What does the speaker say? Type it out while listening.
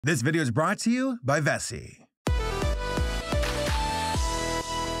This video is brought to you by Vessi.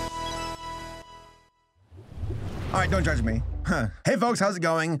 All right, don't judge me. Hey folks, how's it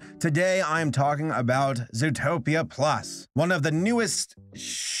going? Today I'm talking about Zootopia Plus, one of the newest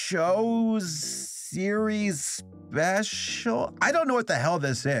series special. I don't know what the hell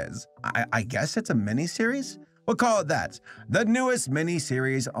this is. I guess it's a mini-series? We'll call it that. The newest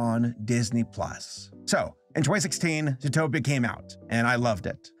mini-series on Disney Plus. So, in 2016, Zootopia came out, and I loved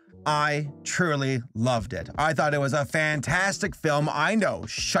it. I truly loved it. I thought it was a fantastic film. I know,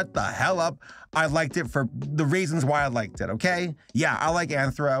 shut the hell up. I liked it for the reasons why I liked it, okay? Yeah, I like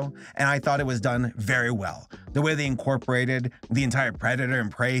Anthro, and I thought it was done very well. The way they incorporated the entire predator and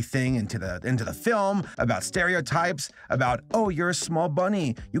prey thing into the film, about stereotypes, about, oh, you're a small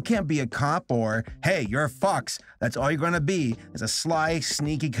bunny, you can't be a cop, or, hey, you're a fox, that's all you're gonna be, is a sly,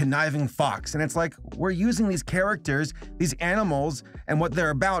 sneaky, conniving fox. And it's like, we're using these characters, these animals, and what they're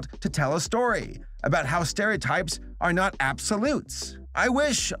about to tell a story about how stereotypes are not absolutes. I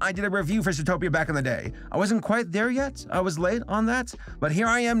wish I did a review for Zootopia back in the day. I wasn't quite there yet, I was late on that, but here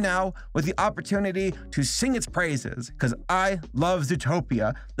I am now with the opportunity to sing its praises, because I love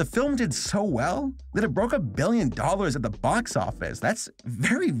Zootopia. The film did so well that it broke $1 billion at the box office. That's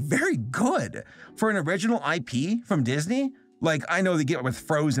very, very good. For an original IP from Disney, like, I know they get it with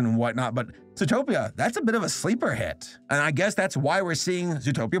Frozen and whatnot, but Zootopia, that's a bit of a sleeper hit. And I guess that's why we're seeing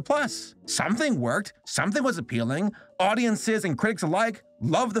Zootopia Plus. Something worked, something was appealing, audiences and critics alike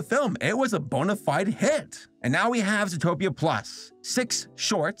loved the film. It was a bona fide hit. And now we have Zootopia Plus. 6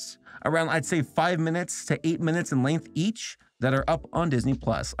 shorts, around I'd say 5 minutes to 8 minutes in length each, that are up on Disney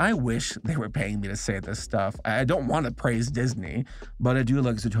Plus. I wish they were paying me to say this stuff. I don't want to praise Disney, but I do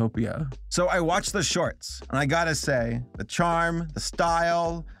like Zootopia. So I watched the shorts, and I gotta say, the charm, the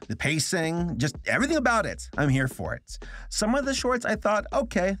style, the pacing, just everything about it, I'm here for it. Some of the shorts I thought,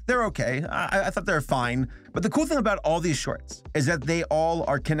 okay, they're okay. I thought they were fine. But the cool thing about all these shorts is that they all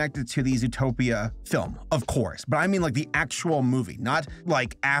are connected to the Zootopia film, of course. But I mean like the actual movie, not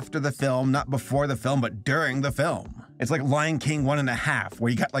like after the film, not before the film, but during the film. It's like Lion King 1.5, where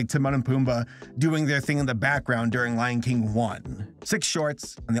you got like Timon and Pumbaa doing their thing in the background during Lion King 1. 6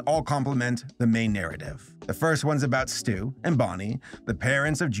 shorts, and they all complement the main narrative. The first one's about Stu and Bonnie, the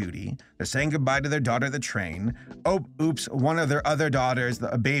parents of Judy. They're saying goodbye to their daughter, the train. Oh, oops, one of their other daughters,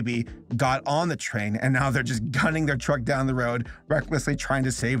 a baby, got on the train, and now they're just gunning their truck down the road, recklessly trying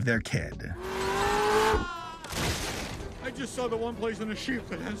to save their kid. I just saw the one place in a sheep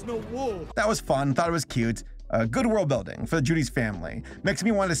that has no wool. That was fun, thought it was cute. Good world building for Judy's family. Makes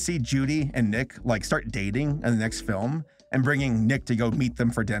me want to see Judy and Nick like start dating in the next film and bringing Nick to go meet them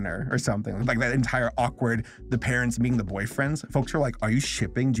for dinner or something. Like that entire awkward, the parents meeting the boyfriends. Folks are like, are you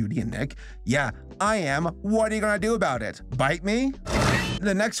shipping Judy and Nick? Yeah, I am. What are you gonna do about it? Bite me?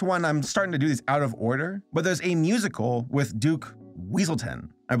 The next one, I'm starting to do this out of order, but there's a musical with Duke Weaselton.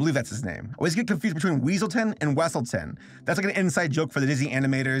 I believe that's his name. I always get confused between Weaselton and Wesselton. That's like an inside joke for the Disney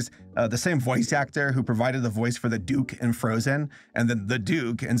animators. The same voice actor who provided the voice for the Duke in Frozen, and then the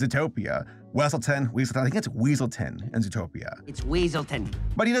Duke in Zootopia. Weaselton, I think it's Weaselton in Zootopia. It's Weaselton.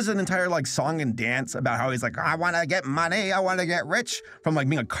 But he does an entire like song and dance about how he's like, I wanna get money, I wanna get rich. From like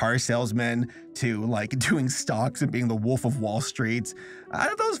being a car salesman to like doing stocks and being the Wolf of Wall Street. I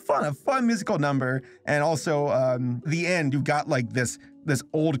thought that was fun, a fun musical number. And also the end, you've got like this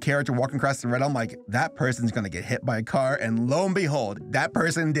old character walking across the road. I'm like, that person's gonna get hit by a car, and lo and behold, that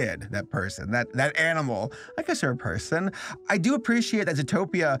person did. That animal. I guess they're a person. I do appreciate that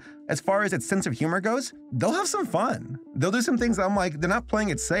Zootopia, as far as its sense of humor goes, they'll have some fun. They'll do some things that I'm like, they're not playing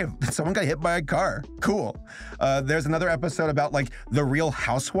it safe. Someone got hit by a car. Cool. There's another episode about like the Real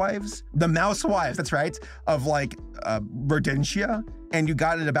Housewives, the Mousewives, that's right, of like Rodentia. And you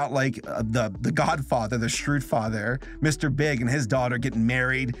got it about like the Godfather, the shrewd father, Mr. Big, and his daughter getting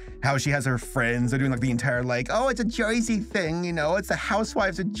married, how she has her friends. They're doing like the entire like, oh, it's a Jersey thing, you know, it's the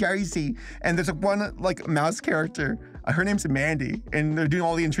Housewives of Jersey. And there's one like mouse character, her name's Mandy, and they're doing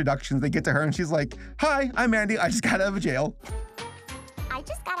all the introductions. They get to her and she's like, hi, I'm Mandy, I just got out of jail. I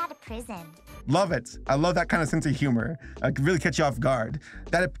just got out of prison. Love it. I love that kind of sense of humor. It can really catch you off guard.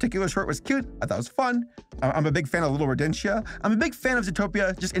 That particular short was cute. I thought it was fun. I'm a big fan of Little Rodentia. I'm a big fan of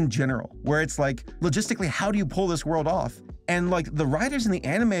Zootopia just in general, where it's like, logistically, how do you pull this world off? And like the writers and the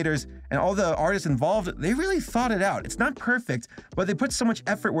animators and all the artists involved, they really thought it out. It's not perfect, but they put so much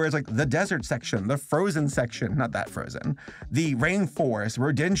effort where it's like the desert section, the frozen section, not that frozen, the rainforest,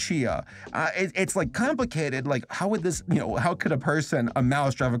 rodentia. It's like complicated. Like, how would this, how could a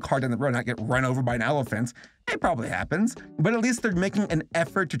mouse drive a car down the road and not get run over by an elephant? It probably happens, but at least they're making an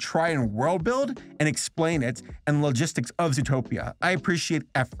effort to try and world build and explain it and logistics of Zootopia. I appreciate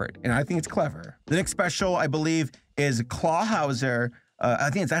effort, and I think it's clever. The next special, I believe, is Clawhauser. I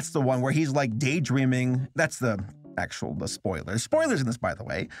think that's the one where he's like daydreaming. That's the spoilers. Spoilers in this, by the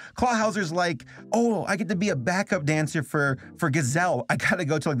way. Clawhauser's like, oh, I get to be a backup dancer for Gazelle. I gotta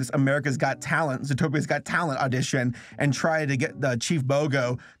go to like this America's Got Talent, Zootopia's Got Talent audition and try to get the Chief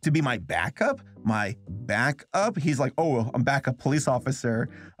Bogo to be my backup. My backup? He's like, oh, I'm backup police officer.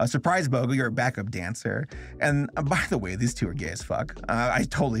 Surprise, Bogo, you're a backup dancer. And by the way, these two are gay as fuck. I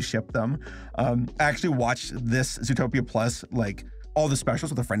totally ship them. I actually watched this Zootopia Plus, like, all the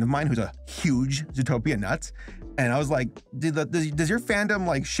specials with a friend of mine who's a huge Zootopia nut. And I was like, does your fandom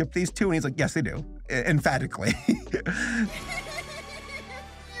like ship these two? And he's like, yes, they do. Emphatically. You came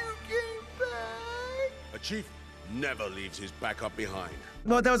back. A chief never leaves his backup behind.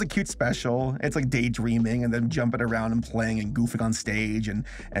 No, that was a cute special. It's like daydreaming and then jumping around and playing and goofing on stage. And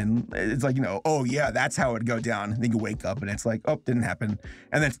it's like, oh yeah, that's how it'd go down. And then you wake up and it's like, oh, didn't happen.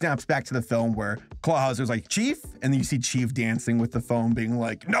 And then it snaps back to the film where Clawhauser's like, Chief? And then you see Chief dancing with the phone being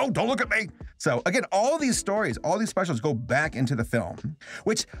like, no, don't look at me. So again, all these stories, all these specials go back into the film,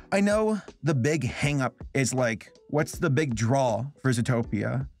 which I know the big hang up is like, what's the big draw for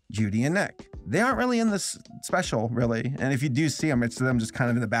Zootopia? Judy and Nick. They aren't really in this special, really. And if you do see them, it's them just kind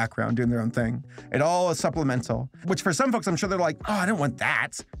of in the background doing their own thing. It all is supplemental, which for some folks, I'm sure they're like, oh, I don't want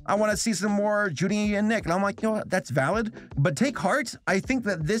that. I want to see some more Judy and Nick. And I'm like, what? That's valid. But take heart. I think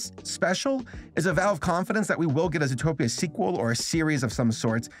that this special is a vow of confidence that we will get a Zootopia sequel or a series of some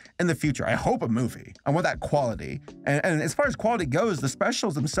sorts in the future. I hope a movie. I want that quality. And as far as quality goes, the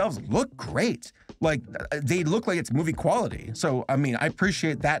specials themselves look great. Like, they look like it's movie quality. So, I mean, I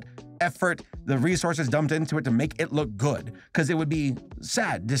appreciate that effort, the resources dumped into it to make it look good, because it would be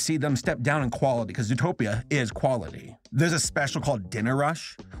sad to see them step down in quality, because Zootopia is quality. There's a special called Dinner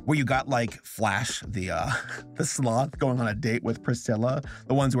Rush, where you got like Flash, the sloth, going on a date with Priscilla,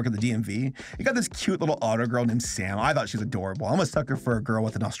 the ones who work at the DMV. You got this cute little otter girl named Sam. I thought she was adorable. I'm a sucker for a girl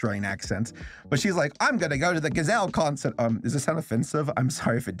with an Australian accent. But she's like, I'm gonna go to the Gazelle concert. Does this sound offensive? I'm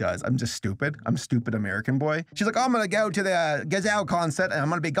sorry if it does. I'm just stupid. I'm stupid American boy. She's like, I'm gonna go to the Gazelle concert and I'm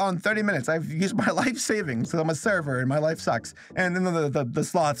gonna be gone 30 minutes. I've used my life savings, so I'm a server and my life sucks. And then the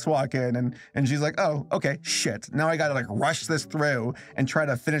sloths walk in and she's like, oh, okay, shit. Now I gotta like rush this through and try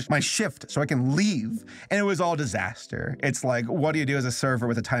to finish my shift so I can leave. And it was all disaster. It's like, what do you do as a server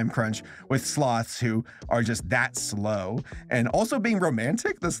with a time crunch with sloths who are just that slow? And also being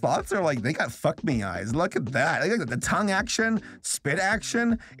romantic, the sloths are like, they got fuck me eyes. Look at that. Like the tongue action, spit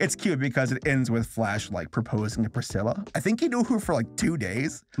action. It's cute because it ends with Flash like proposing to Priscilla. I think he knew her for like 2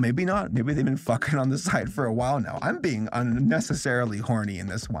 days. Maybe not. Maybe they've been fucking on the side for a while now. I'm being unnecessarily horny in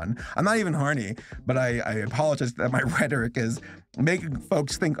this one. I'm not even horny, but I apologize that my rhetoric is making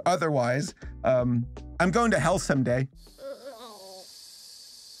folks think otherwise. I'm going to hell someday.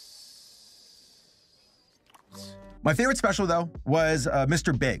 My favorite special, though, was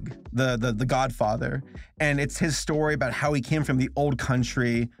Mr. Big, the Godfather. And it's his story about how he came from the old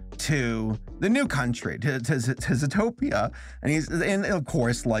country to the new country, to Zootopia. And of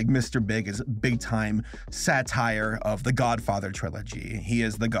course, like, Mr. Big is big-time satire of the Godfather trilogy. He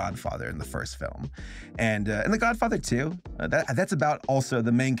is the Godfather in the first film. And in The Godfather 2, that's about also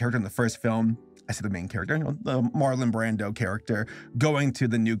the main character in the first film. I say the main character, the Marlon Brando character, going to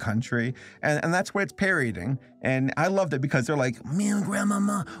the new country. And that's what it's parodying. And I loved it because they're like, me and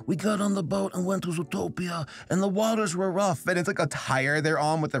Grandmama, we got on the boat and went to Zootopia, and the waters were rough. And it's like a tire they're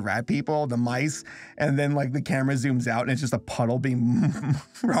on with the rat people, the mice. And then like the camera zooms out and it's just a puddle being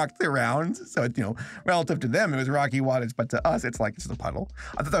rocked around. So, relative to them, it was rocky waters, but to us, it's like it's just a puddle.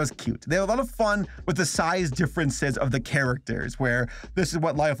 I thought that was cute. They had a lot of fun with the size differences of the characters, where this is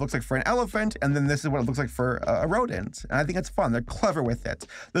what life looks like for an elephant, and then this is what it looks like for a rodent. And I think it's fun. They're clever with it.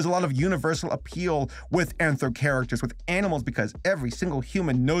 There's a lot of universal appeal with Anthro characters, with animals, because every single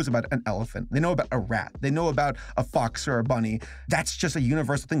human knows about an elephant. They know about a rat. They know about a fox or a bunny. That's just a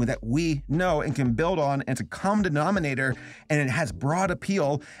universal thing that we know and can build on, and it's a common denominator, and it has broad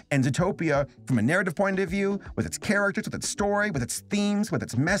appeal. And Zootopia, from a narrative point of view, with its characters, with its story, with its themes, with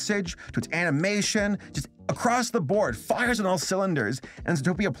its message, to its animation, just across the board, fires on all cylinders, and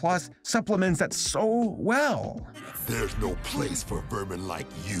Zootopia Plus supplements that so well. There's no place for vermin like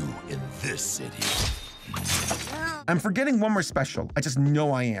you in this city. I'm forgetting one more special. I just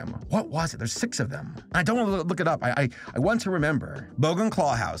know I am. What was it? There's 6 of them. I don't want to look it up. I want to remember. Bogan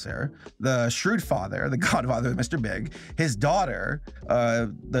Clawhauser, the shrewd father, the godfather of Mr. Big, his daughter,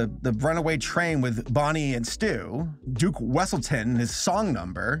 the runaway train with Bonnie and Stu, Duke Wesselton, his song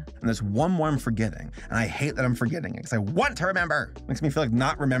number, and there's one more I'm forgetting. And I hate that I'm forgetting it because I want to remember. Makes me feel like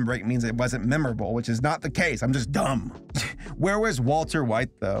not remembering means it wasn't memorable, which is not the case. I'm just dumb. Where was Walter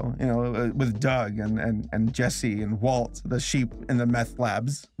White, though? You know, with Doug and Jesse and Walt, the sheep in the meth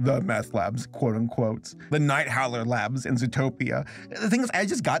labs, quote unquote, the Night Howler labs in Zootopia. The thing is, I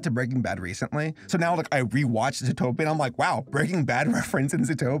just got to Breaking Bad recently. So now, like, I rewatched Zootopia and I'm like, wow, Breaking Bad reference in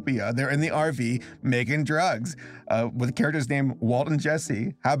Zootopia. They're in the RV making drugs with characters named Walt and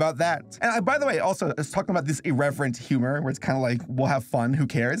Jesse. How about that? And by the way, also, I was talking about this irreverent humor where it's kind of like, we'll have fun, who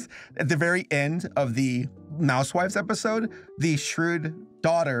cares? At the very end of the Mousewives episode, the shrewd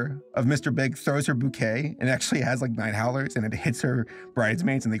daughter of Mr. Big throws her bouquet and it actually has like night howlers and it hits her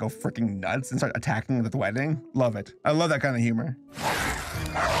bridesmaids and they go freaking nuts and start attacking at the wedding. Love it. I love that kind of humor.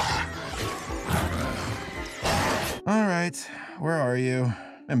 All right, where are you?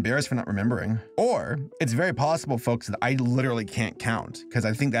 Embarrassed for not remembering. Or it's very possible, folks, that I literally can't count because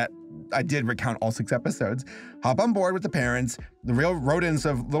I think that I did recount all 6 episodes. Hop on board with the parents, the real rodents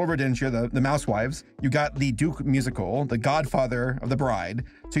of Little Rodentia, the Mousewives. You got the Duke musical, the godfather of the bride.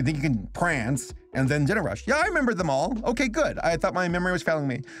 So you think you can prance and then Dinner Rush. Yeah, I remembered them all. Okay, good. I thought my memory was failing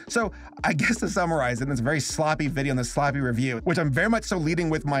me. So I guess to summarize it in this very sloppy video and this sloppy review, which I'm very much so leading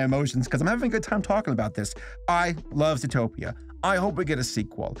with my emotions because I'm having a good time talking about this. I love Zootopia. I hope we get a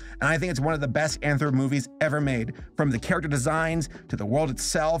sequel, and I think it's one of the best Anthro movies ever made, from the character designs, to the world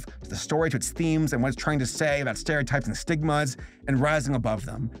itself, to the story, to its themes, and what it's trying to say about stereotypes and stigmas, and rising above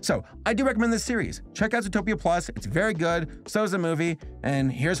them. So, I do recommend this series. Check out Zootopia Plus, it's very good, so is the movie,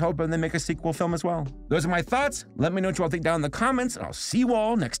 and here's hoping they make a sequel film as well. Those are my thoughts. Let me know what you all think down in the comments, and I'll see you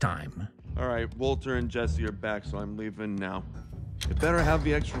all next time. All right, Walter and Jesse are back, so I'm leaving now. You better have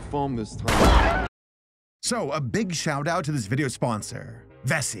the extra foam this time. So, a big shout out to this video sponsor,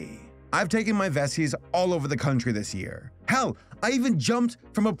 Vessi. I've taken my Vessies all over the country this year. Hell, I even jumped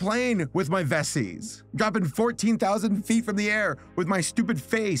from a plane with my Vessies, dropping 14,000 feet from the air with my stupid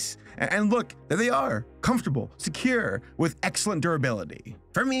face. And look, there they are, comfortable, secure, with excellent durability.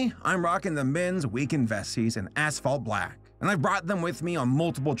 For me, I'm rocking the men's Weekend Vessies in Asphalt Black. And I've brought them with me on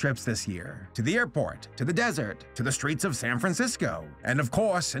multiple trips this year. To the airport, to the desert, to the streets of San Francisco, and of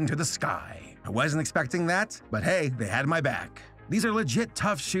course, into the sky. I wasn't expecting that, but hey, they had my back. These are legit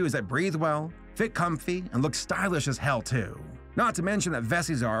tough shoes that breathe well, fit comfy, and look stylish as hell too. Not to mention that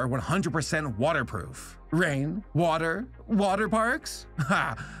Vessies are 100% waterproof. Rain, water parks?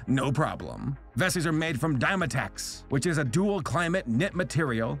 Ha, no problem. Vessies are made from Dymatex, which is a dual climate knit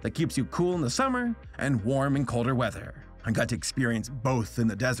material that keeps you cool in the summer and warm in colder weather. I got to experience both in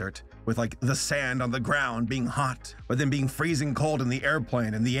the desert, with like the sand on the ground being hot, but then being freezing cold in the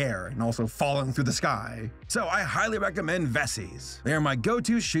airplane in the air and also falling through the sky. So I highly recommend Vessies. They are my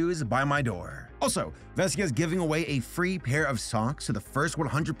go-to shoes by my door. Also, Vessi is giving away a free pair of socks to the first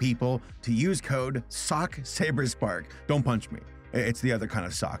 100 people to use code SOCKSaberspark. Don't punch me. It's the other kind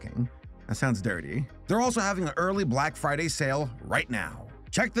of socking. That sounds dirty. They're also having an early Black Friday sale right now.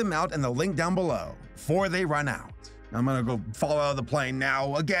 Check them out in the link down below before they run out. I'm gonna go fall out of the plane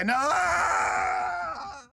now again. Ah!